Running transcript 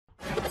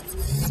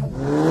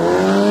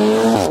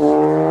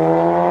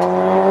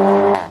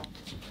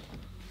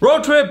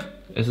Roadtrip!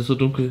 Es ist so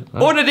dunkel.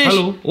 Ohne dich!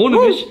 Hallo, ohne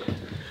mich.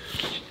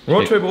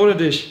 Roadtrip ohne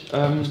dich.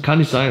 Das kann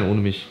nicht sein,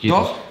 ohne mich. Geht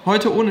Doch, nicht.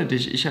 heute ohne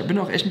dich. Ich bin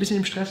auch echt ein bisschen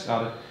im Stress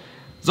gerade.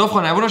 So,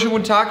 Freunde, einen wunderschönen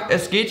guten Tag.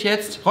 Es geht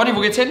jetzt. Ronny,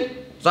 wo geht's hin?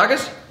 Sag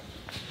es.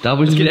 Da,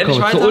 wo ich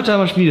hinkomme. Zur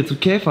Oldtimer-Schmiede, zu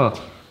Käfer.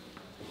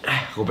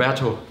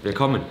 Roberto,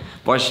 willkommen.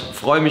 Boah, ich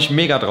freue mich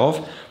mega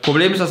drauf.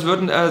 Problem ist, das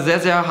wird ein sehr,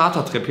 sehr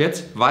harter Trip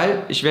jetzt,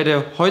 weil ich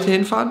werde heute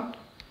hinfahren.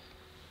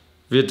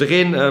 Wir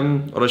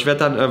drehen, oder ich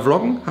werde dann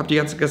vloggen, habe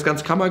das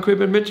ganze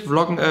Kameraequipment mit,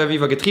 vloggen,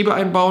 wie wir Getriebe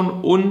einbauen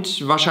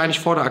und wahrscheinlich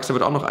Vorderachse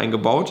wird auch noch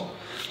eingebaut.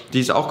 Die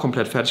ist auch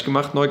komplett fertig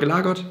gemacht, neu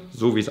gelagert,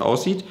 so wie es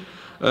aussieht.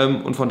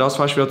 Und von da aus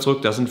fahre ich wieder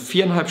zurück. Das sind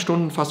 4,5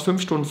 Stunden, fast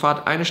 5 Stunden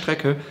Fahrt, eine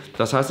Strecke.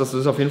 Das heißt, das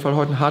ist auf jeden Fall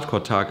heute ein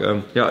Hardcore-Tag.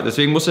 Ja,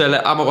 deswegen musste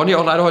der arme Ronny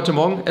auch leider heute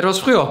Morgen etwas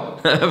früher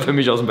für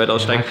mich aus dem Bett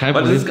aussteigen. Ja,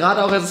 weil es ist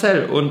gerade auch erst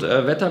hell und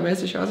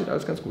wettermäßig sieht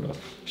alles ganz gut aus.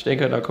 Ich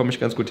denke, da komme ich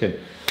ganz gut hin.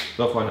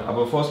 So, Freunde,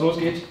 aber bevor es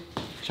losgeht,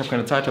 ich habe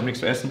keine Zeit, habe nichts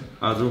zu essen.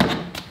 Also,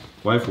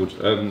 Y-Food.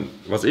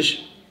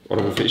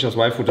 Wofür ich das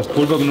Y-Food, das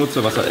Pulver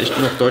benutze, was halt echt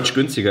noch deutlich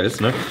günstiger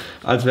ist, ne?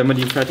 Als wenn man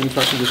die fertigen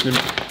Flaschen sich nimmt,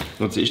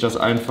 nutze ich das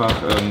einfach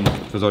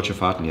für solche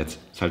Fahrten jetzt.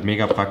 Ist halt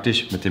mega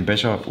praktisch mit dem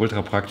Becher,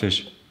 ultra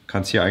praktisch.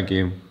 Kannst hier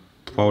eingeben,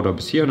 Powder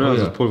bis hier, ne?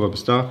 Also das Pulver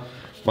bis da,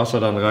 Wasser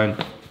dann rein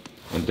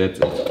und that's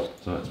it.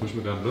 So, jetzt muss ich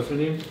mir gerade einen Löffel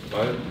nehmen,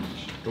 weil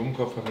ich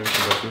Dummkopf habe nämlich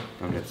den Löffel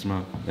beim letzten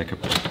Mal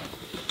weggepackt.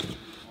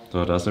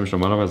 So, da ist nämlich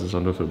normalerweise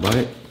ein Löffel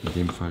bei, in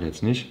dem Fall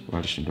jetzt nicht,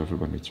 weil ich den Löffel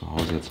bei mir zu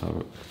Hause jetzt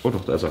habe. Oh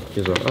doch, da ist er.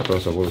 Hier ist er. Ach, da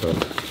ist er wohl drin.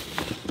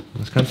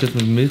 Das kannst du jetzt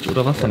mit Milch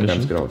oder Wasser mischen?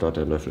 Ganz genau, da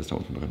der Löffel ist da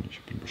unten drin. Ich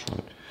bin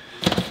bescheuert.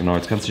 Genau,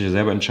 jetzt kannst du dir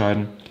selber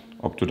entscheiden,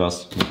 ob du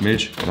das mit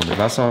Milch oder mit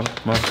Wasser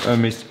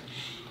mischst.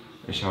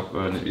 Ich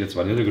habe jetzt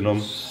Vanille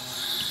genommen.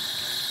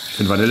 Ich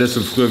finde Vanille ist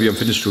so früher wie im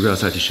Fitnessstudio,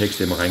 hast halt die Shakes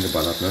immer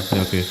reingeballert, ne?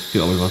 Ja, okay.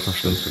 Geht auch mit Wasser,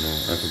 stimmt. Genau,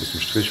 einfach ein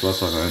bisschen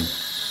Strichwasser rein.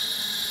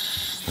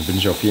 Dann bin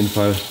ich auf jeden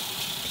Fall,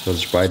 dass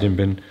ich bei dem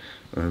bin,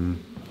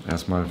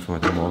 erstmal für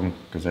heute Morgen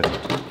gesättigt.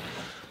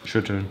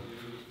 Schütteln,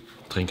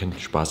 trinken,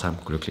 Spaß haben,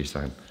 glücklich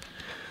sein.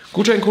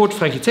 Gutscheincode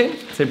Frankie10,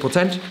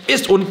 10%,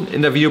 ist unten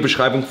in der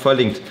Videobeschreibung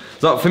verlinkt.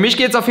 So, für mich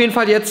geht es auf jeden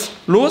Fall jetzt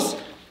los.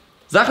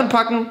 Sachen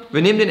packen.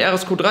 Wir nehmen den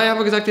RSQ3, haben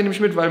wir gesagt, den nehme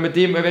ich mit, weil mit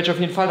dem werde ich auf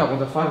jeden Fall da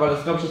runterfahren, weil das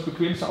ist, glaube ich, das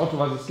bequemste Auto,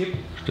 was es gibt.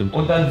 Stimmt.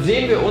 Und dann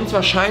sehen wir uns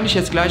wahrscheinlich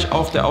jetzt gleich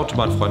auf der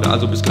Autobahn, Freunde.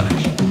 Also bis gleich.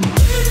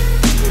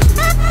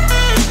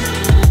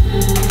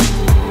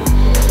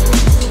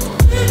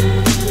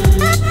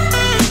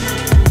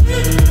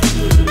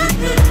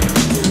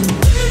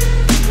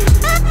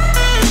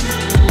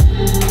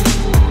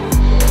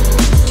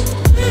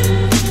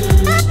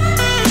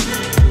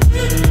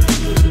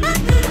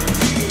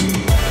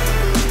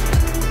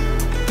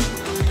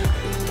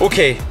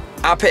 Okay,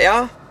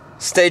 APR,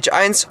 Stage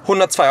 1,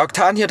 102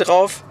 Oktan hier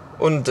drauf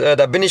und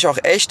da bin ich auch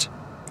echt,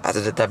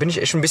 da bin ich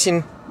echt ein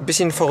bisschen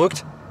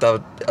verrückt.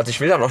 Also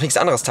ich will da noch nichts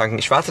anderes tanken.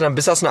 Ich warte dann,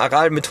 bis das eine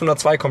Aral mit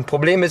 102 kommt.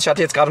 Problem ist, ich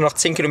hatte jetzt gerade noch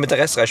 10 Kilometer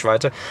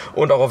Restreichweite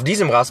und auch auf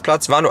diesem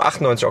Rastplatz war nur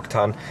 98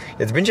 Oktan.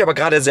 Jetzt bin ich aber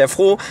gerade sehr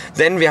froh,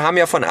 denn wir haben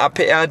ja von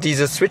APR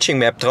diese Switching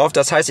Map drauf.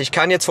 Das heißt, ich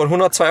kann jetzt von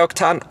 102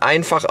 Oktan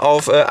einfach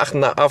auf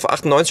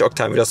 98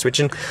 Oktan wieder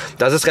switchen.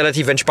 Das ist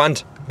relativ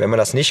entspannt. Wenn man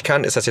das nicht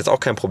kann, ist das jetzt auch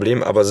kein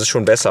Problem, aber es ist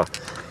schon besser,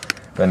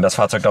 wenn das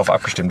Fahrzeug darauf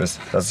abgestimmt ist.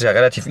 Das ist ja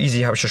relativ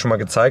easy, habe ich ja schon mal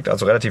gezeigt,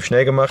 also relativ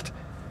schnell gemacht.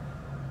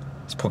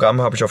 Das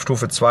Programm habe ich auf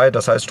Stufe 2,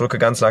 das heißt, ich drücke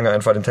ganz lange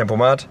einfach den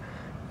Tempomat.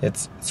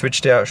 Jetzt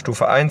switcht der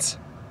Stufe 1,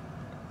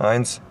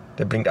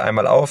 der blinkt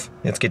einmal auf,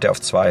 jetzt geht er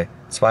auf 2.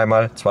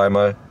 Zweimal. Jetzt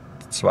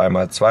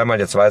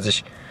weiß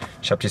ich,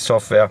 ich habe die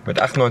Software mit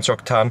 98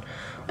 Oktan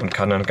und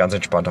kann dann ganz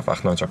entspannt auf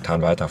 98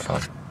 Oktan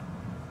weiterfahren.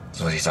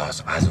 So sieht's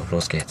aus. Also,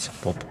 los geht's.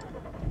 Bup.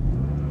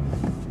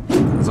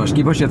 So, ich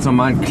gebe euch jetzt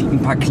nochmal ein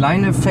paar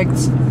kleine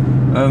Facts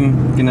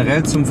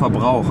generell zum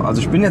Verbrauch.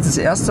 Also ich bin jetzt das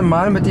erste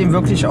Mal mit dem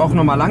wirklich auch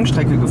nochmal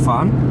Langstrecke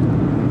gefahren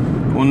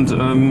und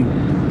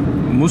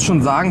muss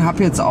schon sagen,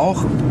 habe jetzt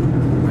auch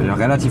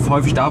relativ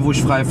häufig da, wo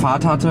ich freie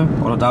Fahrt hatte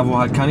oder da, wo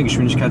halt keine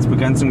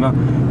Geschwindigkeitsbegrenzung war,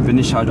 bin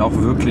ich halt auch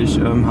wirklich,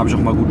 habe ich auch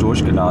mal gut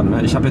durchgeladen.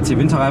 Ne? Ich habe jetzt hier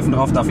Winterreifen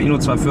drauf, darf nur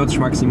 240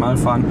 maximal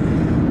fahren,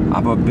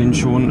 aber bin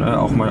schon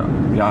auch mal,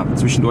 ja,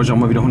 zwischendurch auch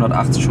mal wieder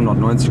 180,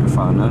 190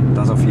 gefahren. Ne?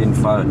 Das auf jeden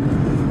Fall.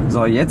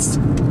 So, jetzt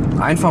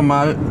einfach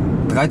mal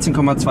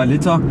 13,2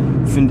 Liter,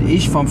 finde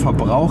ich vom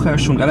Verbrauch her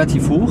schon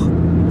relativ hoch.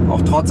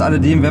 Auch trotz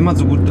alledem, wenn man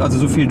so gut, also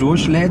so viel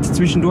durchlädt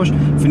zwischendurch,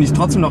 finde ich es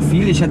trotzdem noch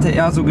viel. Ich hätte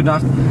eher so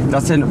gedacht,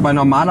 dass der bei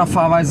normaler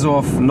Fahrweise so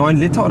auf 9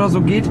 Liter oder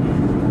so geht.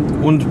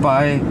 Und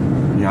bei,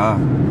 ja,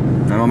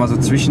 wenn man mal so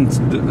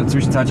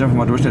zwischenzeitlich einfach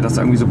mal durchlädt, dass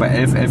er irgendwie so bei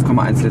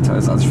 11,1 Liter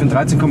ist. Also ich finde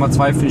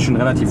 13,2 finde ich schon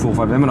relativ hoch,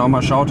 weil wenn man auch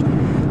mal schaut,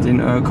 den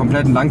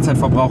kompletten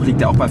Langzeitverbrauch liegt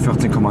ja auch bei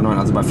 14,9,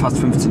 also bei fast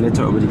 15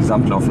 Liter über die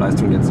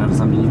Gesamtlaufleistung jetzt. Ne? Das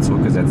haben die nie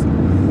zurückgesetzt.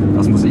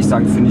 Das muss ich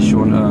sagen, finde ich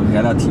schon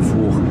relativ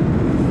hoch.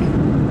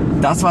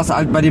 Das, was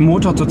halt bei dem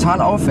Motor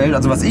total auffällt,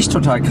 also was ich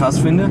total krass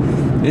finde,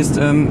 ist,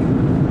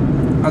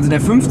 also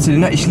der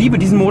 5-Zylinder, ich liebe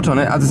diesen Motor.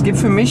 Ne? Also es gibt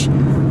für mich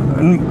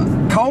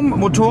kaum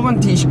Motoren,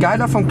 die ich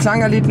geiler vom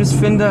Klangerlebnis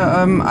finde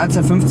als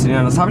der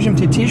 15er. Das habe ich im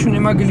TT schon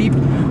immer geliebt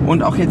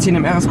und auch jetzt hier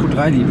im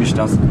RSQ3 liebe ich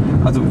das.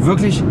 Also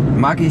wirklich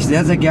mag ich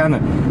sehr, sehr gerne.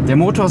 Der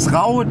Motor ist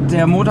rau,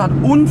 der Motor hat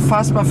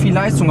unfassbar viel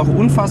Leistung, auch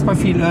unfassbar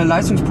viel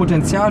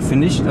Leistungspotenzial,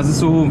 finde ich. Das ist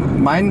so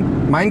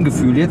mein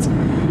Gefühl jetzt.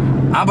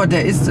 Aber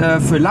der ist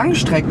für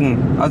Langstrecken,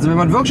 also wenn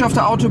man wirklich auf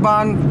der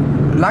Autobahn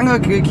lange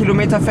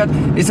Kilometer fährt,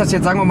 ist das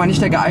jetzt, sagen wir mal,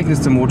 nicht der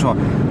geeignetste Motor.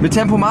 Mit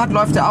Tempomat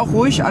läuft er auch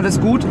ruhig, alles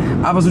gut,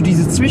 aber so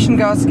dieses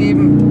Zwischengas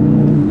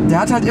geben, der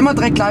hat halt immer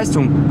direkt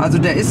Leistung. Also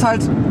der ist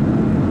halt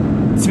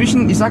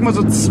zwischen, ich sag mal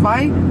so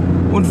 2.000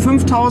 und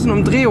 5.000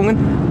 Umdrehungen,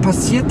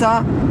 passiert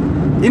da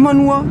immer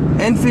nur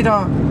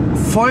entweder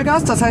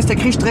Vollgas, das heißt, der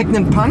kriegt direkt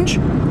einen Punch,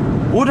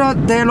 oder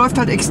der läuft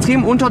halt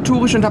extrem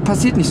untertourig und da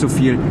passiert nicht so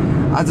viel.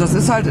 Also das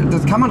ist halt,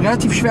 das kann man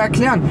relativ schwer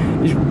erklären.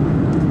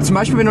 Zum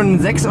Beispiel, wenn du einen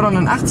 6- oder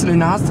einen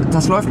 8-Zylinder hast,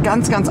 das läuft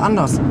ganz, ganz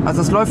anders.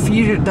 Also das läuft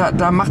viel,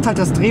 da macht halt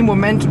das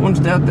Drehmoment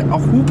und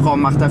auch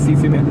Hubraum macht da viel,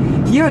 viel mehr.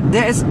 Hier,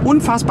 der ist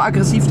unfassbar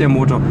aggressiv, der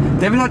Motor.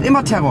 Der will halt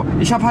immer Terror.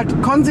 Ich habe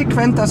halt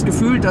konsequent das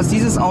Gefühl, dass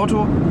dieses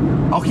Auto,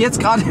 auch jetzt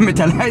gerade mit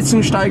der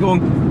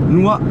Leistungssteigerung,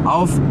 nur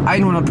auf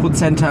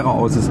 100% Terror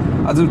aus ist.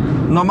 Also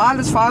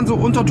normales Fahren, so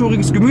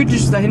untertouriges,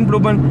 gemütliches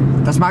dahinblubbern,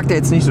 das mag der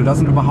jetzt nicht so. Das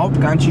sind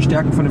überhaupt gar nicht die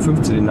Stärken von dem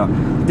 5-Zylinder.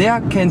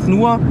 Der kennt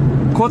nur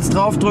kurz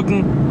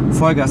draufdrücken,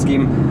 Vollgas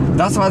geben.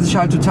 Das, was ich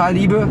halt total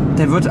liebe,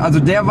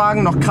 der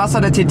Wagen noch krasser.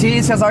 Der TT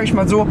ist ja, sage ich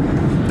mal so,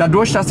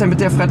 dadurch, dass er mit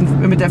der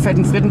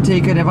fetten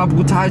Frittentheke, der war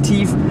brutal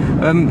tief,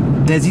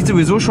 der sieht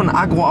sowieso schon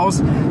aggro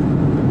aus.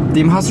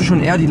 Dem hast du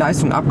schon eher die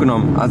Leistung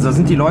abgenommen. Also da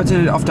sind die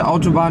Leute auf der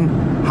Autobahn,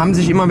 haben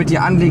sich immer mit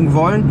dir anlegen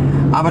wollen,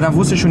 aber da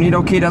wusste schon jeder,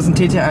 okay, das ist ein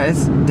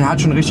TTRS, der hat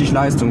schon richtig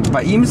Leistung.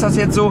 Bei ihm ist das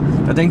jetzt so,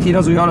 da denkt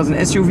jeder so, ja, das ist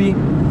ein SUV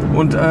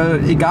und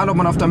egal, ob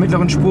man auf der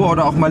mittleren Spur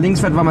oder auch mal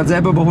links fährt, weil man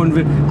selber überholen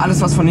will, alles,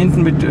 was von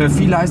hinten mit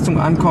viel Leistung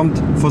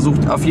ankommt,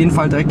 versucht auf jeden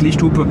Fall direkt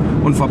Lichthupe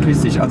und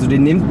verpiss dich. Also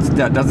den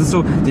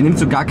nimmt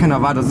so gar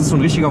keiner wahr, das ist so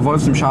ein richtiger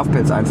Wolf im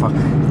Schafpelz einfach.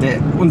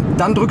 Und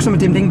dann drückst du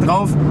mit dem Ding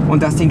drauf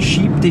und das Ding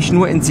schiebt dich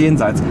nur ins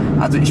Jenseits.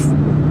 Also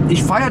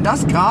ich feiere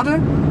das gerade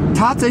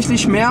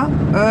tatsächlich mehr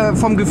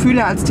vom Gefühl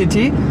her als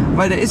TT,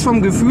 weil der ist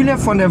vom Gefühl her,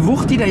 von der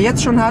Wucht, die der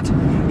jetzt schon hat,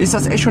 ist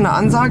das echt schon eine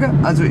Ansage.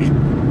 Also ich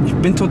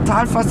bin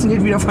total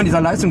fasziniert wieder von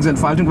dieser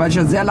Leistungsentfaltung, weil ich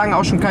ja sehr lange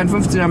auch schon keinen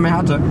 15er mehr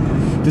hatte.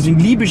 Deswegen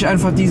liebe ich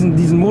einfach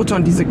diesen Motor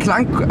und diese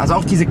also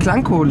auch diese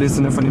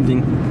Klangkulisse, ne, von dem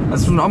Ding.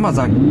 Das muss man auch mal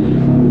sagen.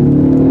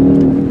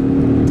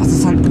 Das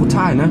ist halt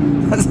brutal, ne?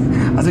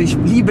 Also ich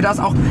liebe das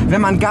auch,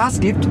 wenn man Gas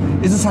gibt,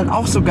 ist es halt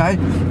auch so geil.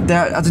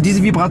 Also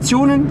diese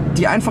Vibrationen,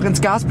 die einfach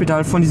ins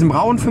Gaspedal von diesem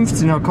rauen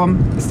 15er kommen,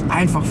 ist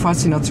einfach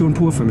Faszination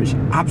pur für mich.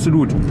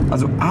 Absolut.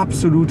 Also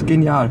absolut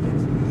genial.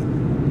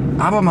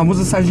 Aber man muss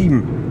es halt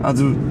lieben.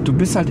 Also du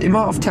bist halt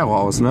immer auf Terror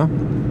aus, ne?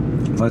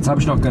 So, jetzt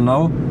habe ich noch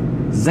genau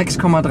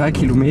 6,3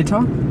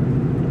 Kilometer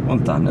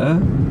und dann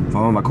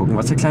wollen wir mal gucken,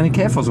 was der kleine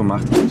Käfer so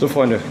macht. So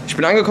Freunde, ich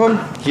bin angekommen.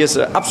 Hier ist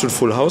absolut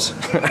Full House.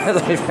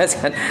 Also ich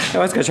weiß gar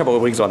nicht, ich habe auch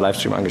übrigens so einen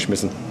Livestream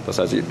angeschmissen. Das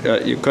heißt,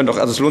 ihr könnt auch,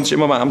 also es lohnt sich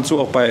immer mal ab und zu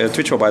auch bei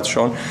Twitch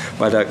vorbeizuschauen,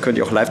 weil da könnt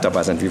ihr auch live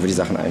dabei sein, wie wir die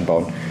Sachen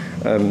einbauen.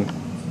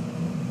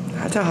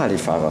 Alter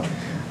Harley-Fahrer.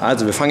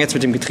 Also wir fangen jetzt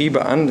mit dem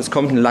Getriebe an. Es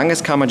kommt ein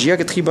langes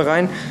Kamagia-Getriebe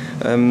rein.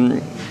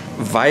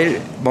 Weil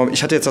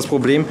ich hatte jetzt das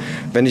Problem,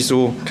 wenn ich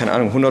so, keine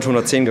Ahnung, 100,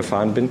 110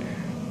 gefahren bin,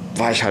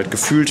 war ich halt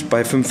gefühlt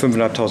bei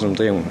 5.500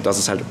 Umdrehungen. Das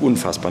ist halt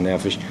unfassbar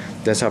nervig.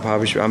 Deshalb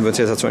haben wir uns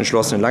jetzt dazu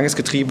entschlossen, ein langes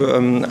Getriebe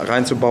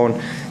reinzubauen,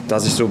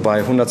 dass ich so bei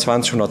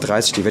 120,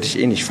 130, die werde ich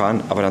eh nicht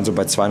fahren, aber dann so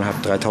bei 2.500,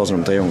 3.000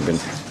 Umdrehungen bin.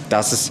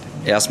 Das ist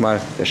erstmal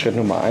der Schritt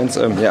Nummer 1.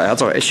 Ja, er hat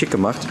es auch echt schick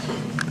gemacht.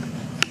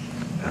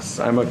 Das ist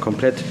einmal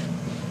komplett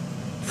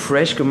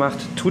fresh gemacht,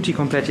 Tutti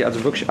komplett hier,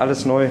 also wirklich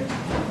alles neu.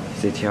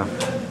 Seht ihr,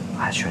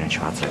 alles schön in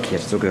schwarz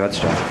lackiert, so gehört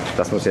es.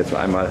 Das muss jetzt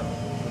einmal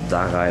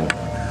da rein.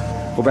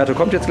 Roberto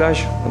kommt jetzt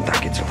gleich und dann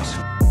geht's los.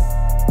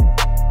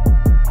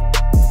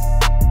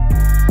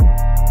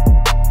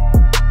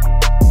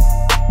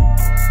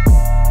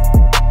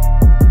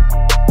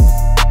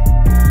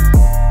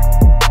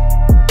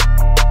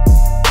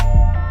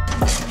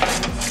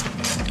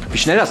 Wie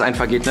schnell das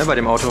einfach geht, ne, bei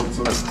dem Auto.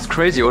 Das ist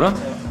crazy, oder?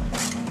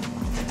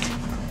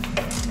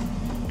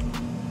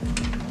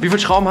 Wie viele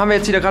Schrauben haben wir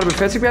jetzt, die da gerade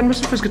befestigt werden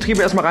müssen, fürs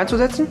Getriebe erstmal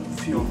reinzusetzen?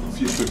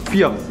 4 Stück.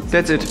 4,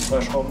 that's it.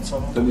 2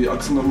 Schraubenzahlen. Dann die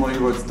Achsen nochmal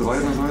jeweils 3 an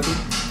der Seite.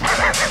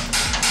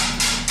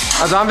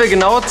 Also haben wir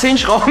genau 10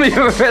 Schrauben, die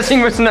wir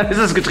befestigen müssen, dann ist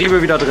das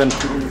Getriebe wieder drin.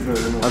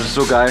 Das ist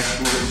so geil.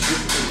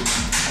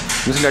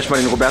 Wir müssen gleich mal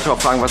den Roberto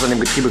auch fragen, was an dem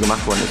Getriebe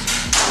gemacht worden ist,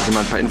 dass ihr mal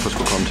ein paar Infos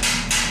bekommt.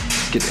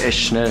 Es geht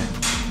echt schnell.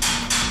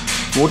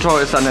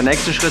 Motor ist dann der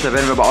nächste Schritt, da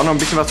werden wir aber auch noch ein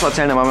bisschen was zu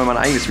erzählen, da machen wir mal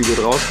ein eigenes Video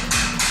draus.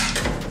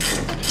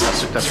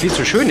 Das ist viel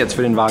zu schön jetzt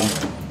für den Wagen.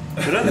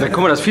 Ja,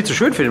 guck mal, das ist viel zu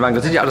schön für den Wagen.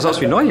 Das sieht ja alles aus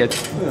wie neu jetzt.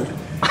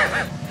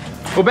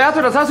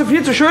 Roberto, das hast du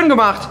viel zu schön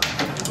gemacht.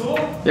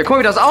 Ja, guck mal,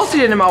 wie das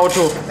aussieht in dem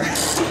Auto.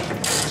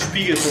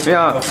 Spiegel.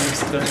 Ja.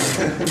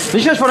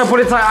 Nicht, dass ich von der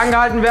Polizei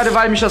angehalten werde,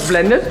 weil mich das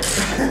blendet.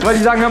 Weil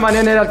die sagen, hör mal,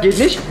 nee, das geht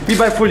nicht. Wie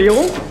bei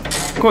Folierung.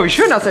 Guck mal, wie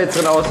schön das da jetzt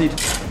drin aussieht.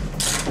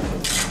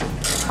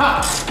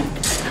 Ha.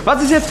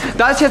 Was ist jetzt,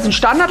 da ist jetzt ein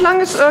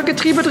standardlanges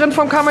Getriebe drin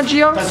vom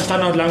Kamangia. Das ist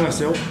standardlanges,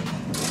 ja.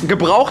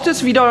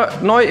 Gebrauchtes wieder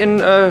neu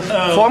in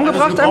Form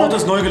gebracht?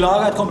 Gebrauchtes, neu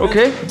gelagert, komplett.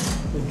 Okay.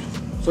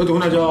 Sollte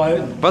 100 Jahre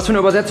halten. Was für eine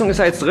Übersetzung ist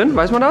da jetzt drin?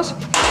 Weiß man das?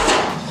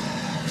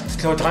 Ich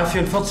glaube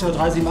 344 oder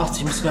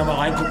 387, müssen wir mal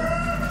reingucken.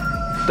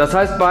 Das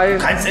heißt bei...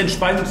 Ganz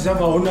entspannt, ich sag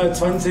mal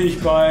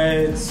 120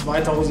 bei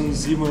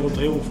 2700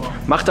 Drehung fahren.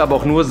 Macht aber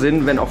auch nur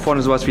Sinn, wenn auch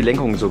vorne sowas wie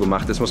Lenkung so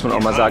gemacht ist, muss man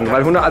auch mal sagen. Weil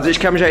 100, also ich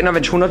kann mich erinnern,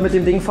 wenn ich 100 mit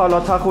dem Ding fahre,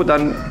 laut Tacho,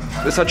 dann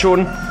ist das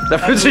schon... Da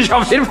fühlt sich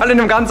auf jeden Fall in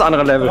einem ganz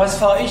anderen Level. Was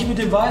fahre ich mit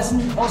dem Weißen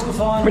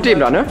ausgefahren? Mit dem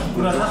da, ne?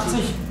 180,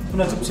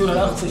 170,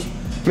 180.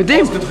 Mit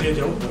dem? Ausgedreht,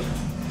 ja.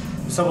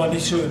 Ist aber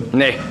nicht schön.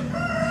 Nee.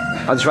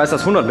 Also ich weiß,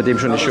 dass 100 mit dem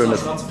schon nicht schön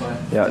ist.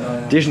 Ja,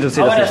 dich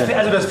interessiert aber das nicht.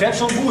 Also das fährt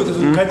schon gut. Also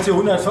du kannst hier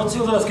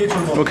 140 oder so, das geht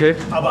schon noch. Okay.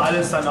 Aber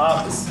alles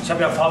danach ist, ich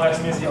habe ja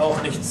fahrwerksmäßig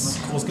auch nichts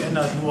groß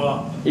geändert,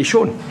 nur... Ich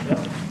schon. Ja.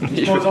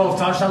 Ich wollte auch auf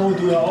Zahnstange und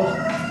du ja auch.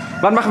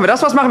 Wann machen wir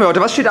das? Was machen wir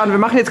heute? Was steht an? Wir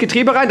machen jetzt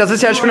Getriebe rein, das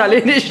ist ja schon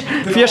erledigt.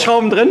 Genau. 4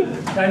 Schrauben drin.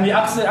 Dann die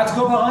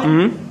Achskörper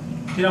rein.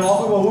 Die haben wir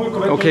auch überholt.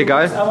 Okay,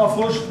 geil. Einmal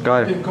frisch.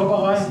 Geil. Den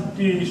Körper rein,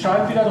 die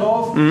Scheiben wieder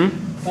drauf. Dann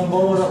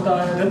bauen wir noch da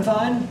eine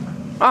Dämpfer ein.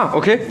 Ah,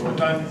 okay. Und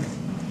dann...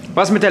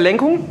 Was mit der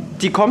Lenkung?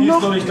 Die kommt noch? Die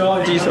ist noch nicht da.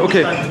 Die ist,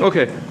 okay,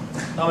 okay.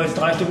 Da haben wir jetzt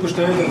 3 Stück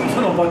bestellt, das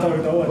hat noch weiter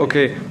gedauert.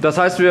 Okay, das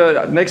heißt,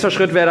 nächster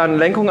Schritt wäre dann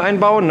Lenkung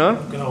einbauen, ne?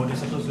 Genau,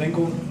 nächster Schritt ist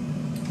Lenkung.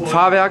 Und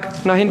Fahrwerk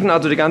nach hinten,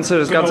 also das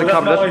ganze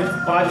Kabel.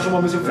 Ich bereite schon mal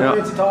ein bisschen vor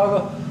jetzt die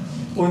Tage.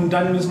 Und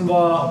dann müssen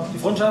wir die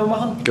Frontscheibe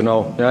machen.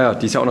 Genau, ja,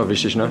 die ist ja auch noch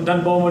wichtig, ne? Und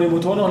dann bauen wir den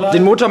Motor noch live.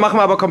 Den Motor machen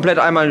wir aber komplett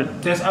einmal.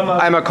 Der ist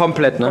einmal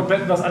komplett, ne?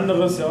 Komplett was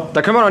anderes, ja.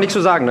 Da können wir noch nichts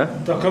zu sagen, ne?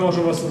 Da können wir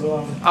schon was zu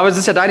sagen. Aber es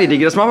ist ja deine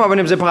Idee. Das machen wir aber in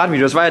einem separaten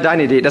Video. Das war ja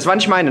deine Idee. Das war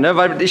nicht meine, ne?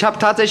 Weil ich habe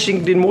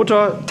tatsächlich den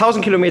Motor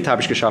 1000 Kilometer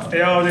habe ich geschafft.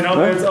 Ja, den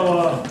haben wir jetzt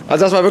aber...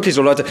 Also das war wirklich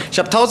so, Leute. Ich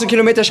habe 1000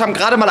 Kilometer, ich habe ihn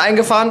gerade mal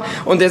eingefahren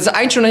und der ist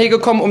eigentlich schon hier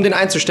gekommen, um den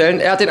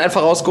einzustellen. Er hat den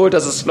einfach rausgeholt,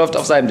 läuft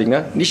auf seinem Ding,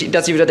 ne? Nicht,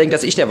 dass ihr wieder denkt,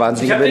 dass ich der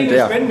Wahnsinnige bin.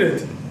 Ich habe den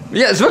gespendet.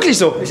 Ja, ist wirklich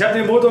so. Ich habe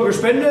den Motor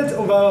gespendet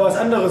und weil wir was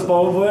anderes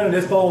bauen wollen und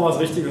jetzt bauen wir was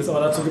Richtiges,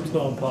 aber dazu gibt es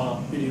noch ein paar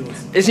Videos.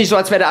 Ist nicht so,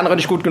 als wäre der andere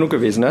nicht gut genug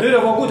gewesen, ne? Nee,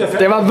 der war gut,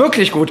 der war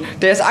wirklich gut.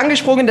 Der ist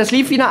angesprungen, das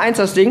lief wie eine Eins,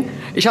 das Ding.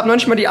 Ich habe noch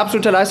nicht mal die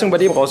absolute Leistung bei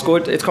dem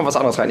rausgeholt. Jetzt kommt was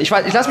anderes rein. Ich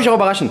lasse mich auch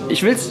überraschen.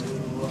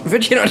 Würde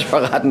ich hier noch nicht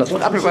verraten. Das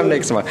verraten wir beim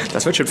nächsten Mal.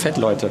 Das wird schon fett,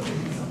 Leute.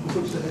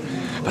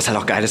 Was halt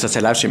auch geil ist, dass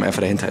der Livestream einfach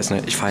dahinter ist,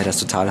 ne? Ich feiere das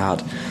total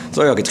hart.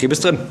 So, ja, Getriebe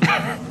ist drin.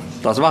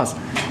 Das war's.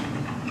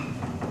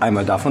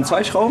 Einmal davon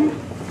 2 Schrauben.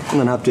 Und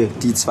dann habt ihr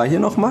die 2 hier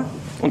nochmal.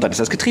 Und dann ist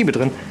das Getriebe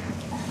drin.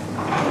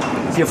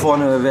 Hier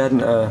vorne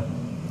werden,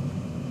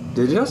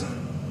 seht ihr das?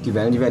 Die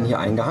Wellen, die werden hier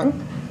eingehangen.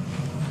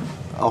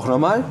 Auch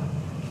nochmal.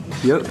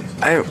 Hier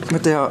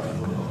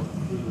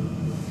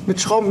mit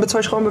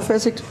 2 Schrauben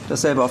befestigt.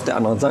 Dasselbe auf der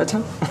anderen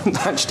Seite. Und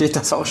dann steht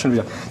das auch schon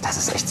wieder. Das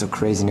ist echt so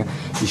crazy, ne?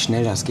 Wie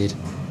schnell das geht.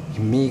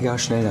 Wie mega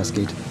schnell das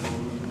geht.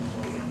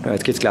 Ja,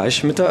 jetzt geht's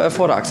gleich mit der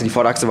Vorderachse. Die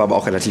Vorderachse war aber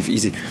auch relativ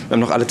easy. Wir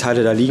haben noch alle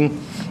Teile da liegen.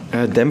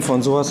 Dämpfer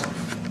und sowas.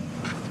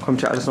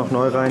 Kommt ja alles noch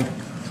neu rein.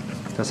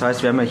 Das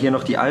heißt, wir haben ja hier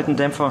noch die alten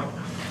Dämpfer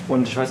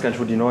und ich weiß gar nicht,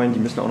 wo die neuen, die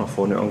müssen auch noch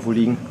vorne irgendwo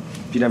liegen,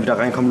 die dann wieder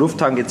reinkommen.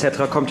 Lufttank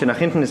etc. kommt hier nach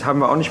hinten, das haben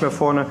wir auch nicht mehr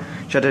vorne.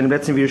 Ich hatte im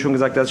letzten Video schon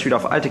gesagt, dass ich wieder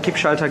auf alte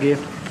Kippschalter gehe.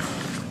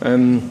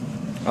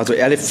 Also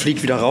Airlift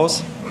fliegt wieder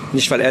raus.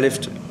 Nicht, weil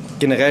Airlift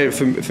generell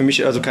für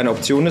mich also keine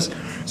Option ist,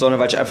 sondern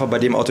weil ich einfach bei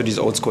dem Auto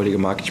diese Oldschoolige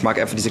mag. Ich mag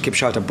einfach diese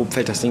Kippschalter, bupp,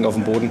 fällt das Ding auf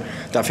den Boden.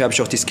 Dafür habe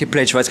ich auch die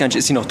Skipplate, ich weiß gar nicht,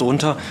 ist die noch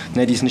drunter?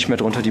 Ne, die ist nicht mehr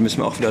drunter, die müssen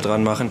wir auch wieder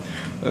dran machen.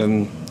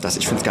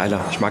 Ich finde es geiler.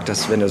 Ich mag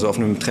das, wenn du so auf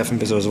einem Treffen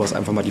bist oder sowas,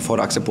 einfach mal die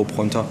Vorderachse bupp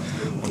runter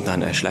und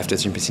dann schleift er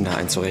sich ein bisschen da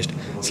ein zurecht.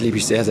 Das liebe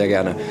ich sehr, sehr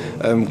gerne.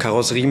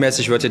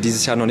 Karosseriemäßig wird ja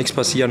dieses Jahr noch nichts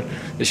passieren.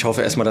 Ich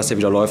hoffe erstmal, dass der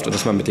wieder läuft und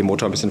dass man mit dem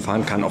Motor ein bisschen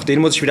fahren kann. Auch den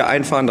muss ich wieder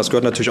einfahren, das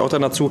gehört natürlich auch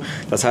dann dazu.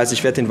 Das heißt,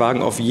 ich werde den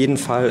Wagen auf jeden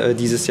Fall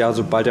dieses Jahr,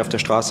 sobald er auf der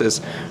Straße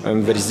ist,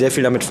 werde ich sehr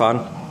viel damit fahren,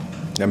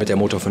 damit der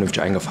Motor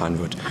vernünftig eingefahren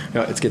wird.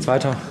 Ja, jetzt geht's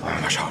weiter.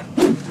 Mal schauen.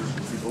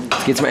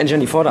 Jetzt geht's mal endlich an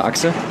die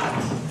Vorderachse.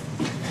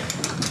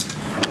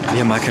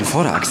 Wir mal keine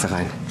Vorderachse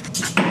rein.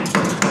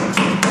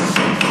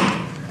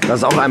 Das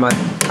ist auch einmal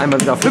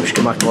wieder hübsch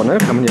gemacht worden, ne?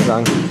 Kann man ja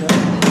sagen.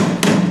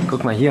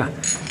 Guck mal hier,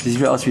 die sieht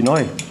wieder aus wie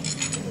neu.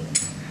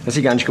 Das ist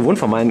sie gar nicht gewohnt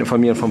von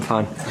mir und vom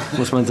Fahren,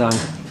 muss man sagen.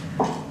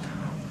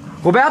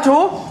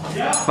 Roberto,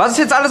 ja? Was ist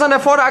jetzt alles an der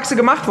Vorderachse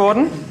gemacht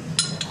worden?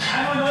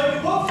 Einmal neu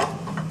geputzt.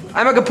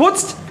 Einmal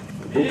geputzt?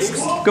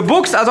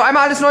 Gebuchst, also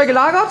einmal alles neu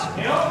gelagert?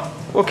 Ja.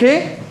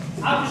 Okay.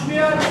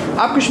 Abgeschmiert.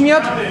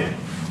 Abgeschmiert?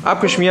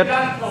 Abgeschmiert.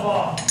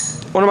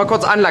 Und nochmal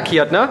kurz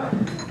anlackiert, ne?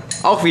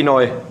 Auch wie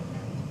neu.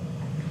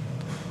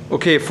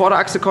 Okay,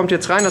 Vorderachse kommt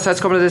jetzt rein, das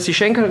heißt, kommen jetzt die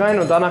Schenkel rein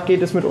und danach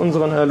geht es mit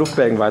unseren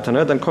Luftwägen weiter,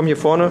 ne? Dann kommen hier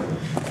vorne,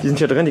 die sind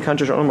hier drin, die kann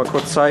ich euch auch noch mal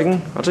kurz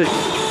zeigen. Warte, ich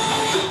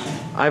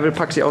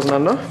pack sie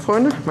auseinander,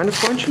 Freunde, meine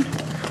Freundchen.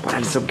 Boah,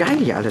 das ist so geil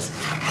hier alles.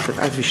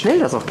 Also wie schnell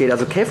das auch geht.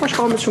 Also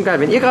Käferschrauben ist schon geil.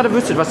 Wenn ihr gerade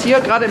wüsstet, was hier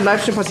gerade im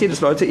Livestream passiert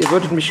ist, Leute, ihr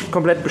würdet mich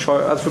komplett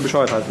für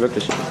bescheuert halten,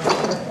 wirklich.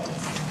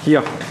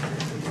 Hier.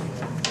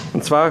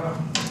 Und zwar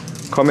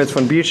kommen jetzt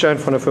von Bielstein,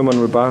 von der Firma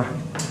 0 Bar,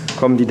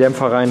 kommen die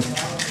Dämpfer rein,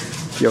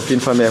 die auf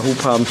jeden Fall mehr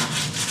Hub haben.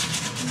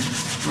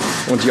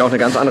 Und die auch eine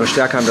ganz andere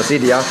Stärke haben, das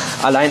seht ihr ja.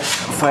 Allein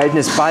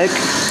Verhältnis Balk.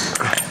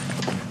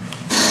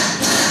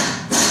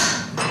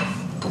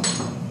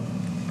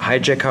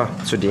 Hijacker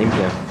zu dem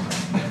hier.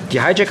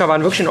 Die Hijacker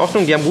waren wirklich in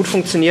Ordnung, die haben gut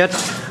funktioniert,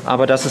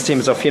 aber das System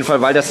ist auf jeden Fall,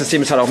 weil das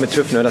System ist halt auch mit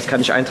TÜV, ne? Das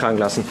kann ich eintragen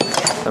lassen.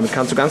 Damit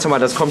kannst du ganz normal,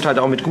 das kommt halt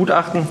auch mit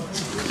Gutachten.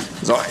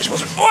 So, ich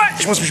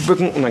muss mich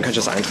bücken und dann kann ich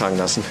das eintragen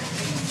lassen.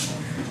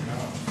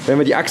 Wenn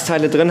wir die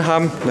Achsteile drin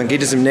haben, dann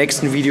geht es im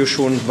nächsten Video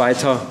schon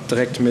weiter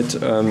direkt mit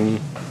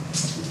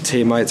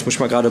Thema. Jetzt muss ich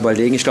mal gerade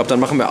überlegen. Ich glaube,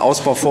 dann machen wir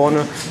Ausbau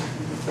vorne,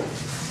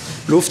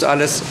 Luft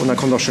alles und dann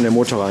kommt auch schon der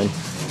Motor rein.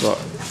 So,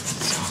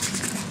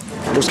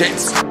 los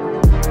geht's.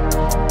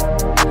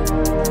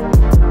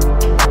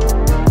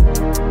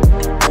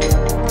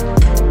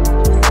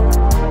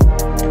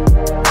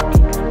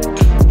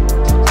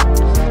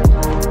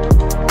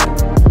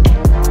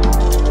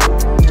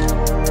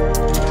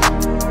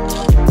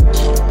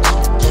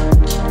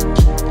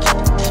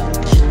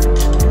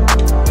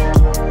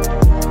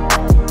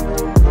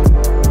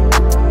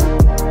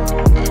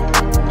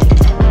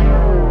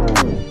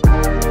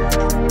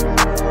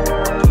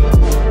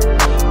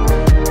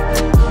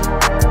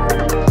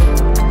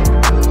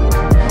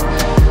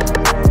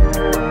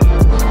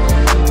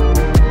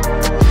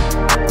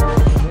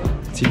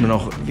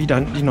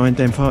 Dann die neuen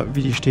Dämpfer,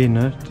 wie die stehen,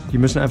 ne? Die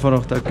müssen einfach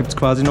noch, da gibt es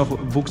quasi noch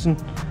Buchsen,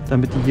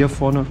 damit die hier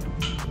vorne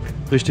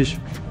richtig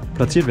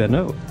platziert werden,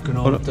 ne?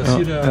 Genau, oder? Dass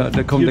hier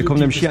der kommt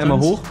nämlich hier einmal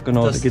hoch,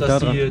 genau, dass, der geht da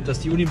dran. Dass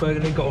die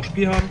Uniballgelenke auch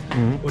Spiel haben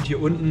und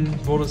hier unten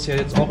würde es ja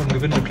jetzt auch im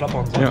Gewinde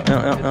klappern. So. Ja.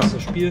 Jetzt ist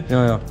das Spiel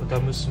Ja. und da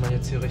müsste man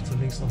jetzt hier rechts und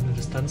links noch eine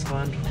Distanz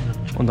rein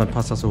und dann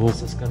passt das so hoch.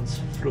 Das ist ganz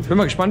fluffig. Ich bin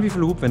mal gespannt, wie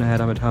viele Hub wir nachher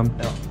damit haben.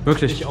 Ja.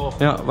 Wirklich. Ich auch.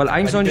 Ja, weil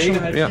eigentlich sollen die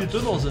schon halt viel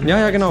dünner sind.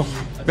 Ja, genau.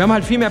 Wir haben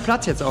halt viel mehr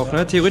Platz jetzt auch,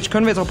 ne? Theoretisch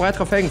können wir jetzt auch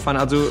breitere Felgen fahren.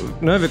 Also,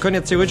 ne, wir können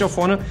jetzt theoretisch auch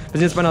vorne, wir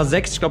sind jetzt bei einer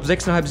 6, ich glaube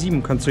 6,5,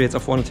 7 kannst du jetzt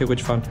auch vorne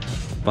theoretisch fahren.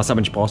 Was du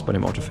aber nicht brauchst bei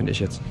dem Auto, finde ich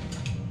jetzt.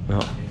 Ja.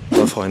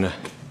 So, Freunde.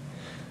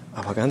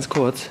 Aber ganz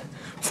kurz,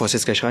 bevor es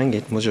jetzt gleich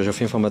reingeht, muss ich euch auf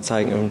jeden Fall mal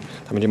zeigen,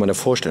 damit ihr mal eine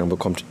Vorstellung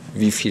bekommt,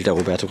 wie viel der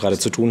Roberto gerade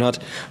zu tun hat.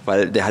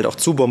 Weil der halt auch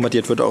zu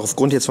bombardiert wird, auch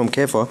aufgrund jetzt vom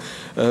Käfer,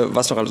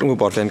 was noch alles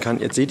umgebaut werden kann.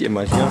 Jetzt seht ihr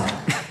mal hier.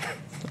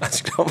 Also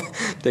ich glaube,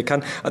 der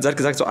kann, also er hat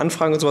gesagt, so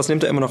Anfragen und sowas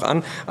nimmt er immer noch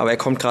an, aber er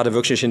kommt gerade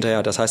wirklich nicht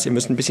hinterher. Das heißt, ihr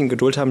müsst ein bisschen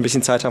Geduld haben, ein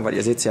bisschen Zeit haben, weil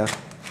ihr seht ja,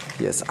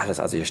 hier ist alles,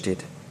 also hier steht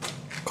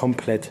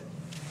komplett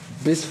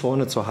bis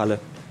vorne zur Halle,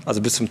 also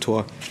bis zum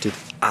Tor steht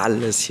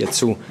alles hier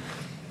zu.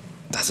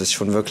 Das ist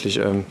schon wirklich,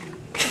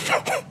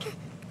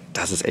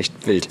 das ist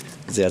echt wild,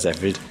 sehr,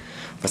 sehr wild,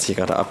 was hier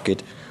gerade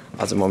abgeht.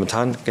 Also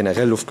momentan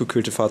generell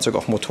luftgekühlte Fahrzeuge,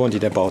 auch Motoren, die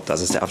der baut,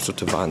 das ist der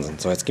absolute Wahnsinn.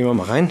 So, jetzt gehen wir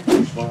mal rein.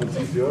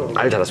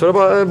 Alter, das wird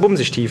aber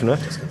bumsig tief, ne?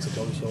 Das kannst du,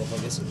 glaube ich, auch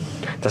vergessen.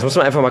 Das muss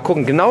man einfach mal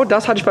gucken. Genau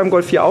das hatte ich beim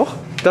Golf 4 auch.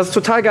 Das ist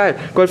total geil.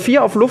 Golf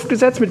 4 auf Luft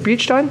gesetzt mit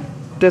Bildstein.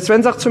 Der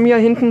Sven sagt zu mir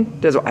hinten,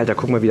 der so, Alter,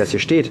 guck mal, wie das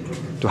hier steht.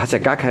 Du hast ja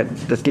gar kein,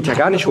 das geht ja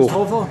gar nicht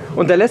hoch.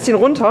 Und der lässt ihn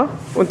runter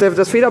und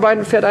das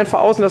Federbein fährt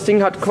einfach aus und das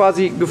Ding hat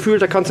quasi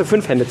gefühlt, da kannst du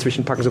 5 Hände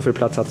zwischenpacken, so viel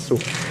Platz hast du.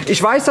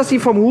 Ich weiß, dass die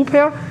vom Hub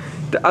her,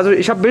 also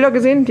ich habe Bilder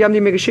gesehen, die haben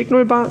die mir geschickt,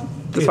 0 Bar,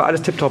 das war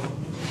alles tipptopp.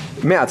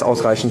 Mehr als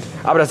ausreichend.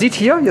 Aber das sieht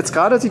hier, jetzt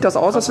gerade sieht das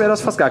aus, als wäre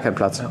das fast gar kein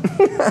Platz. Ja.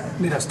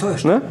 Nee, das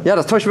täuscht. Ne? Ja,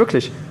 das täuscht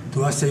wirklich.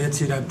 Du hast ja jetzt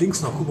hier dein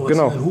Dings noch, guck mal, was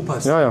genau. du deinen Hub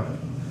hast. Ja, ja.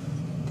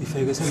 Die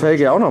Felge ist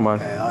Felge auch nochmal.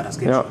 Ja, das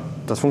geht ja, schon.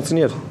 das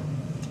funktioniert.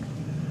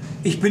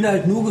 Ich bin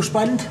halt nur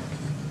gespannt.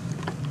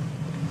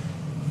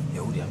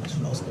 Jo, die haben das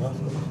schon ausgebracht.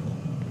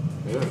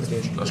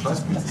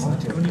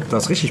 Da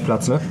ist richtig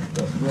Platz, ne?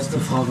 Das ist die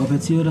Frage, ob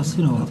jetzt hier das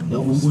genau. Ja,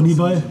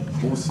 Uniball.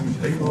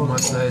 Oben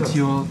hast du halt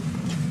hier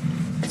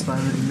 2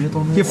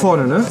 mm. Hier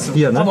vorne, ne?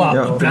 Hier, ne? Aber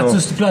ja, Platz genau.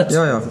 ist Platz.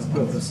 Ja, ja.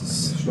 Das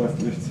ist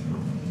schleift nichts.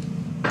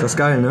 Das ist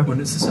geil, ne? Und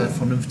es ist halt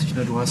vernünftig,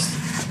 ne? Du hast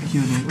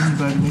hier den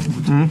Uniball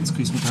genommen, jetzt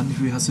kriegst du mit Hand,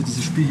 hast du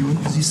dieses Spiel hier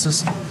unten, siehst du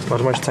das?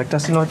 Warte mal, ich zeig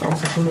das den Leuten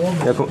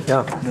auch. Ja, guck,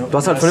 ja. Du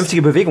hast halt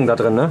vernünftige Bewegung da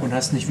drin, ne? Und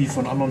hast nicht wie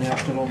von anderen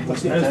Herstellern, wo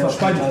sich alles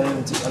verspannt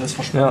und sich alles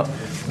verspannt. Ja.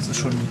 Das ist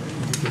schon eine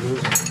gute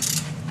Lösung.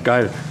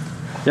 Geil.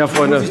 Ja,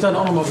 Freunde. Muss ich dann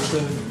auch nochmal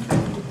bestellen.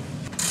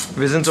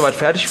 Wir sind soweit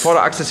fertig.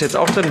 Vorderachse ist jetzt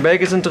auch drin,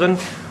 Bälge sind drin.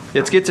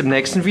 Jetzt geht's im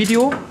nächsten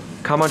Video,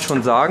 kann man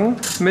schon sagen,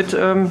 mit,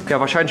 ja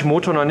wahrscheinlich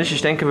Motor noch nicht.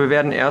 Ich denke, wir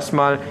werden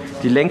erstmal,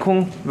 die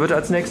Lenkung wird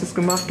als nächstes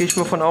gemacht, gehe ich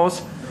mal von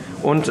aus.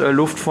 Und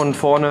Luft von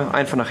vorne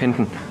einfach nach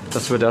hinten,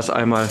 dass wir das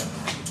einmal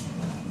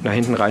nach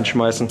hinten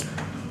reinschmeißen.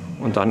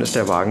 Und dann ist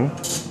der Wagen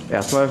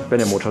erstmal, wenn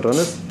der Motor drin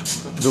ist,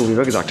 so wie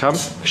wir gesagt haben.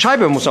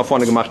 Scheibe muss nach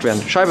vorne gemacht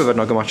werden. Scheibe wird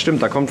noch gemacht,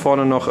 stimmt. Da kommt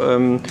vorne noch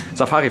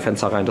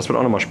Safari-Fenster rein. Das wird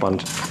auch nochmal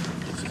spannend.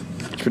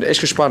 Ich bin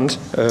echt gespannt.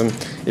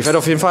 Ich werde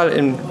auf jeden Fall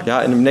in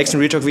einem nächsten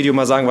Retalk-Video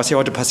mal sagen, was hier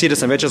heute passiert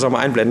ist. Dann werde ich das auch mal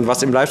einblenden,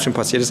 was im Livestream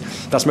passiert ist.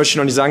 Das möchte ich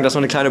noch nicht sagen, das ist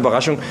noch eine kleine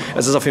Überraschung.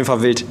 Es ist auf jeden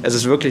Fall wild. Es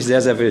ist wirklich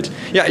sehr, sehr wild.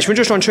 Ja, ich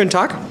wünsche euch noch einen schönen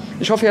Tag.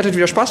 Ich hoffe, ihr hattet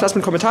wieder Spaß. Lasst mir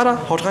einen Kommentar da.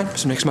 Haut rein.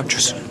 Bis zum nächsten Mal.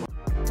 Tschüss.